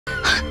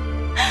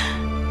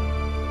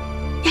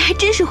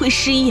定是会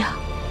失忆啊！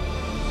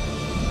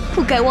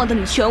不该忘的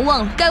你全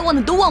忘了，该忘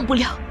的你都忘不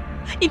了。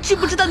你知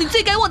不知道你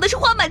最该忘的是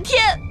花满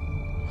天？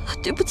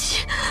对不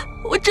起，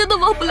我真的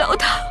忘不了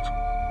他。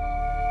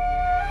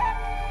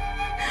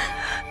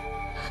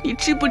你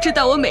知不知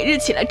道我每日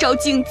起来照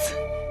镜子，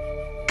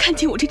看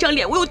见我这张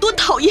脸我有多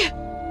讨厌？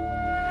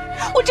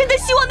我真的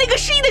希望那个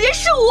失忆的人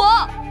是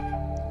我。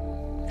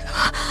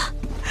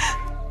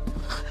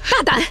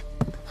大胆！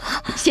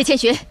谢千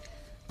寻，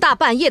大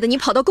半夜的你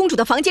跑到公主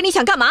的房间里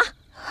想干嘛？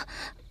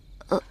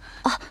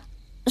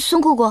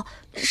孙姑姑，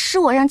是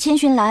我让千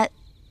寻来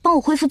帮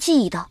我恢复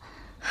记忆的。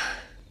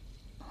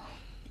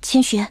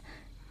千寻，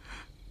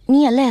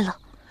你也累了，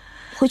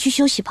回去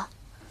休息吧。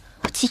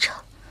记着，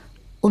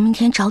我明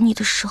天找你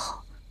的时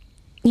候，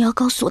你要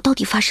告诉我到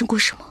底发生过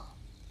什么。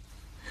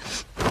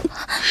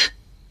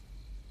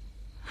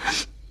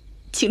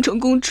青虫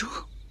公主，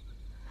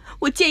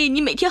我建议你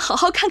每天好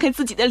好看看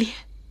自己的脸，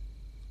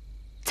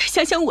再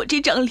想想我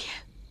这张脸，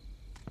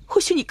或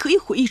许你可以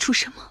回忆出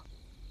什么。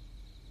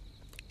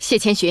谢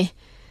千寻，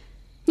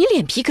你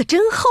脸皮可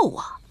真厚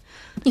啊！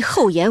你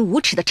厚颜无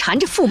耻的缠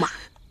着驸马，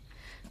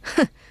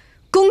哼，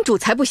公主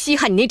才不稀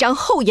罕你那张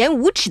厚颜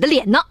无耻的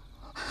脸呢！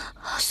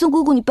孙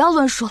姑姑，你不要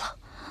乱说了。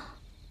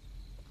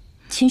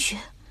千寻，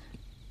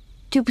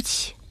对不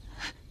起，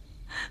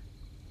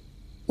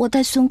我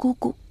代孙姑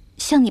姑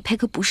向你赔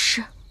个不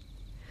是。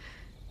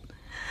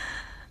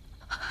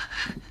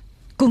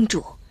公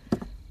主，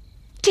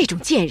这种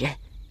贱人，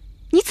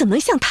你怎么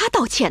能向她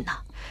道歉呢？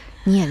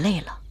你也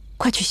累了，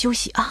快去休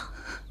息啊！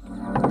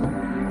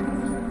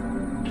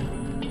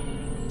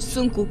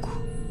孙姑姑，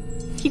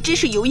你真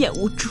是有眼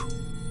无珠，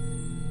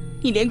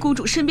你连公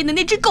主身边的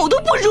那只狗都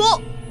不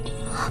如。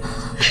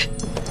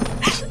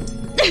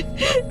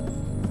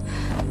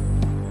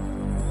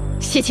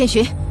谢千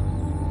寻，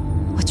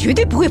我绝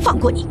对不会放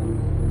过你。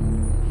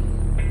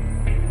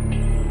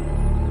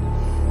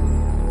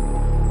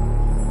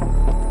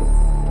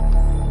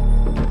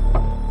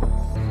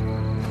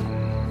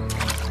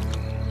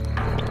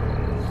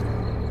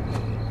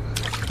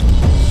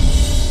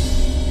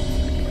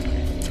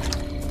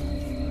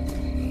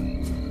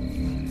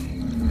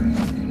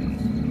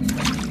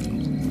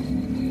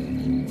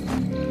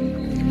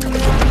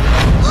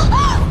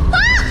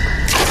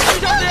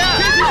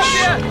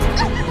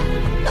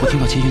我听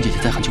到千寻姐姐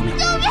在喊救命！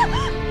救命！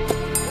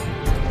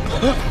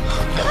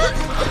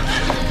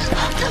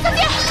小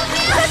姐，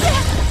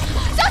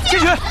小姐，千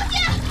寻！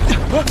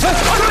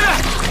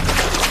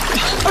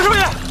二少爷！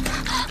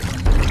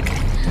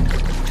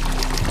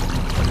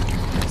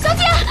小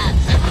姐！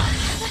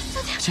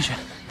千寻，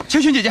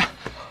千寻姐姐！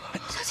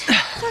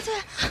小姐！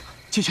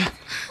千寻，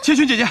千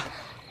寻姐姐！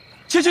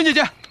千寻姐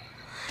姐！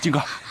金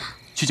哥，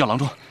去叫郎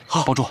中，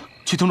好，保住，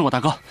去通知我大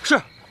哥。是。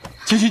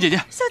千寻姐姐。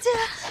小姐，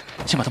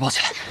先把她抱起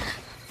来。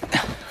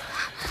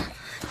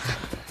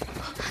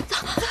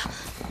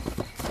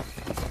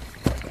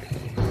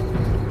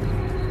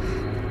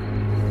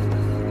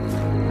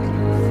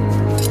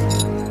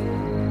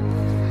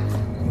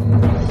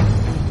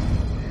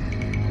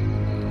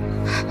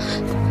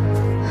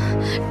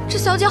这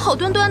小姐好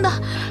端端的，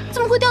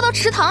怎么会掉到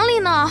池塘里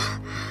呢？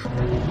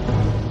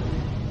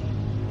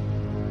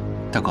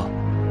大哥，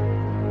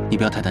你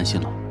不要太担心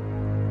了。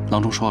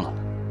郎中说了，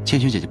千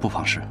寻姐姐不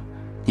妨事，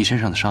你身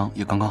上的伤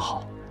也刚刚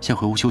好，先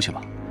回屋休息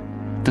吧。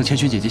等千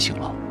寻姐姐醒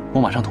了，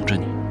我马上通知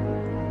你。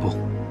不，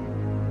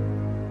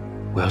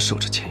我要守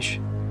着千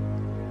寻。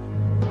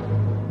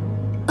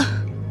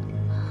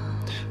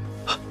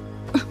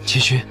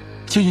千寻，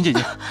千寻姐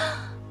姐。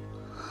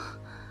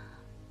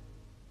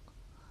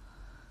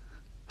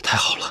太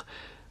好了，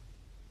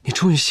你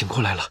终于醒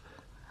过来了。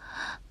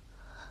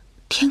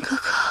天哥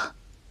哥，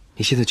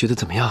你现在觉得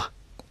怎么样？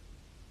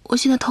我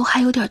现在头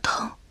还有点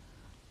疼，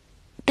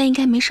但应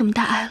该没什么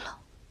大碍了。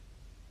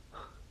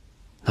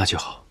那就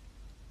好。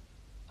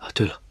啊，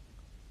对了，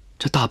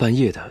这大半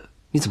夜的，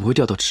你怎么会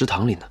掉到池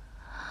塘里呢？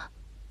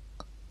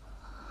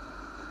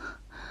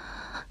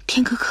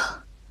天哥哥，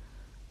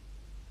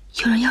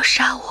有人要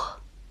杀我。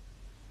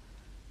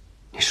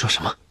你说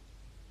什么？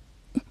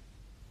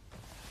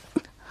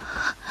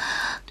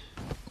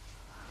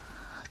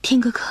天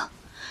哥哥，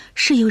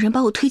是有人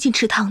把我推进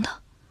池塘的，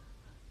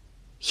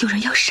有人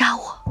要杀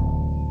我。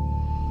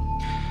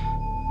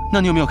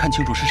那你有没有看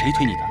清楚是谁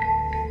推你的？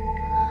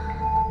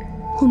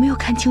我没有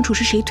看清楚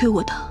是谁推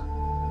我的，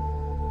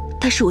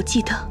但是我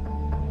记得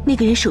那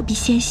个人手臂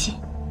纤细，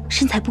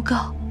身材不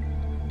高，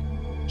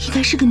应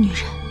该是个女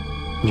人。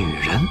女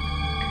人？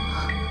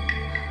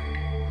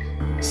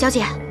小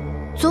姐，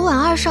昨晚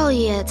二少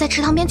爷在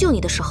池塘边救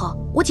你的时候，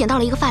我捡到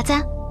了一个发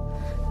簪，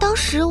当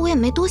时我也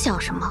没多想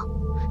什么。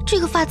这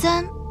个发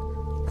簪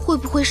会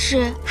不会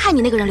是害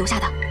你那个人留下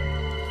的？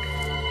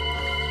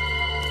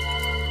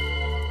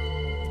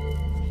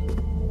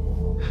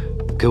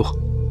给我。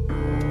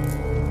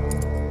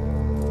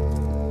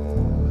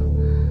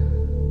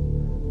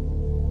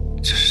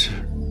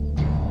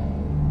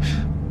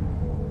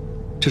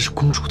这是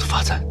公主的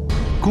发簪。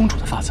公主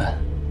的发簪？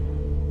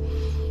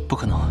不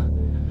可能，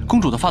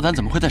公主的发簪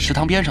怎么会在池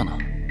塘边上呢？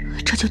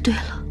这就对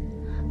了，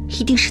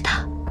一定是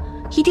她，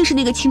一定是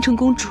那个倾城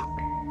公主。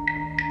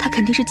她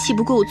肯定是气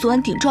不过我昨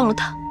晚顶撞了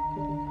她，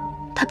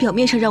她表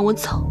面上让我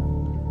走，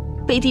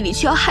背地里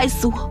却要害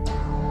死我，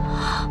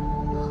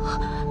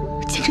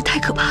简直太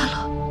可怕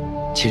了。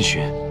千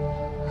寻，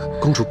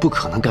公主不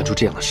可能干出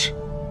这样的事。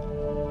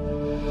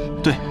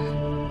对，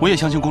我也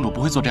相信公主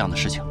不会做这样的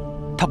事情，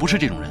她不是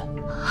这种人。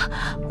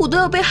我都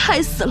要被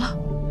害死了，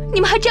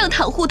你们还这样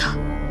袒护她，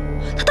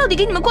她到底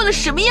给你们灌了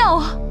什么药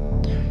啊？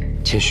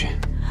千寻，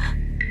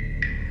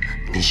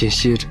你先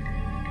歇着。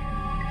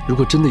如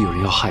果真的有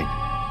人要害你，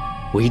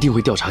我一定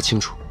会调查清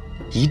楚，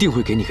一定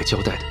会给你个交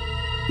代的。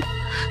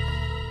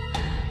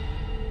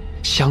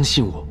相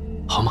信我，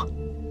好吗？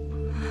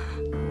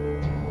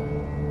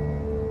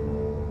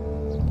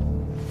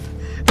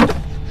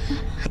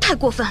太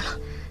过分了，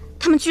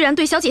他们居然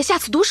对小姐下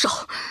此毒手。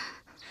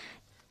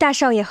大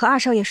少爷和二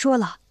少爷说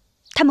了，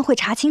他们会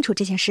查清楚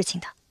这件事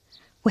情的，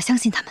我相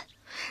信他们。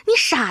你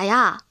傻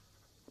呀，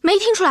没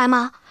听出来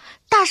吗？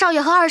大少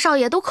爷和二少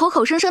爷都口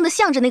口声声的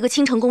向着那个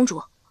倾城公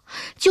主，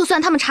就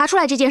算他们查出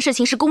来这件事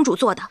情是公主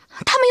做的，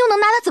他们又能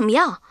拿她怎么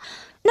样？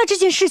那这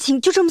件事情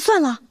就这么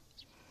算了？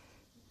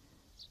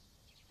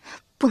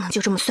不能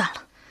就这么算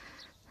了。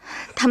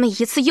他们一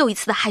次又一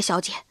次的害小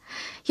姐，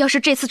要是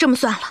这次这么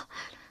算了，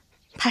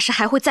怕是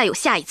还会再有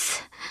下一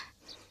次。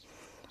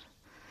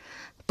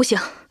不行，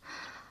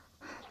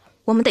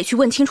我们得去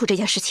问清楚这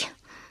件事情。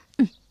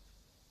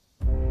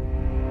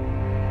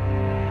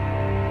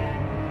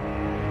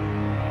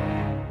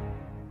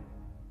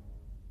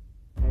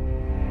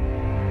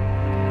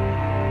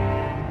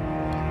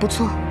不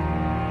错，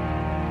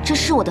这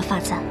是我的发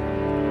簪。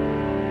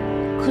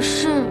可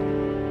是，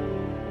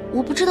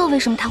我不知道为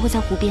什么它会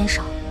在湖边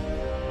上。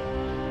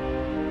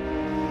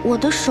我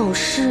的首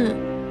饰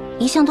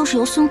一向都是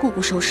由孙姑姑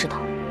收拾的。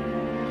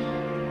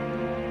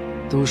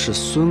都是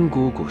孙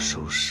姑姑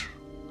收拾。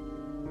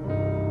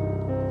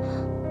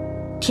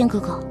天哥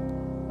哥，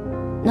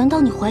难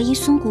道你怀疑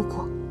孙姑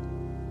姑？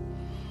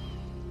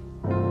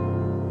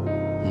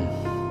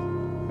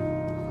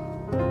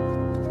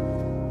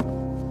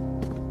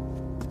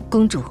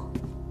公主，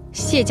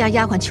谢家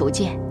丫鬟求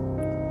见。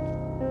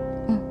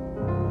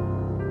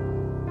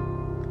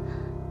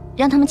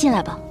让他们进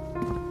来吧。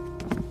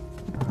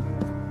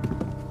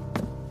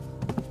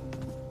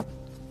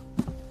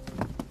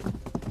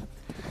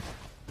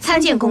参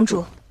见公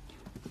主。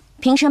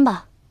平身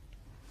吧。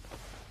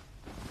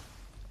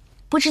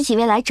不知几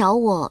位来找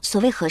我，所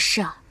谓何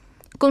事啊？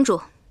公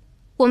主，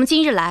我们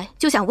今日来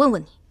就想问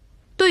问你，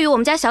对于我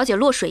们家小姐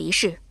落水一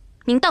事，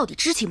您到底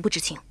知情不知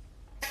情？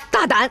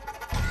大胆！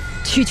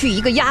区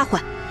一个丫鬟，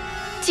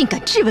竟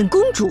敢质问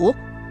公主！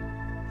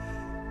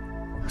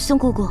孙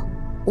姑姑，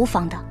无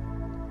妨的。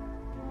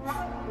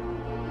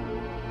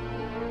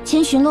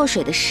千寻落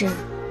水的事，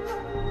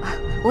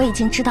我已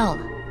经知道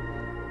了。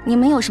你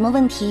们有什么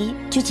问题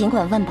就尽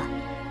管问吧。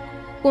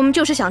我们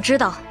就是想知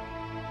道，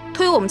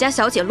推我们家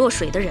小姐落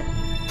水的人，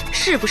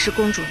是不是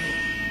公主您？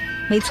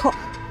没错。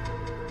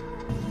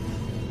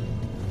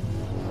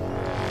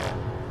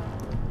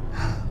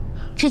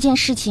这件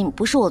事情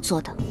不是我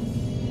做的，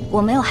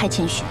我没有害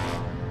千寻。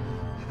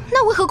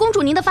那为何公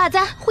主您的发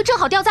簪会正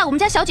好掉在我们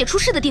家小姐出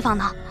事的地方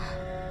呢？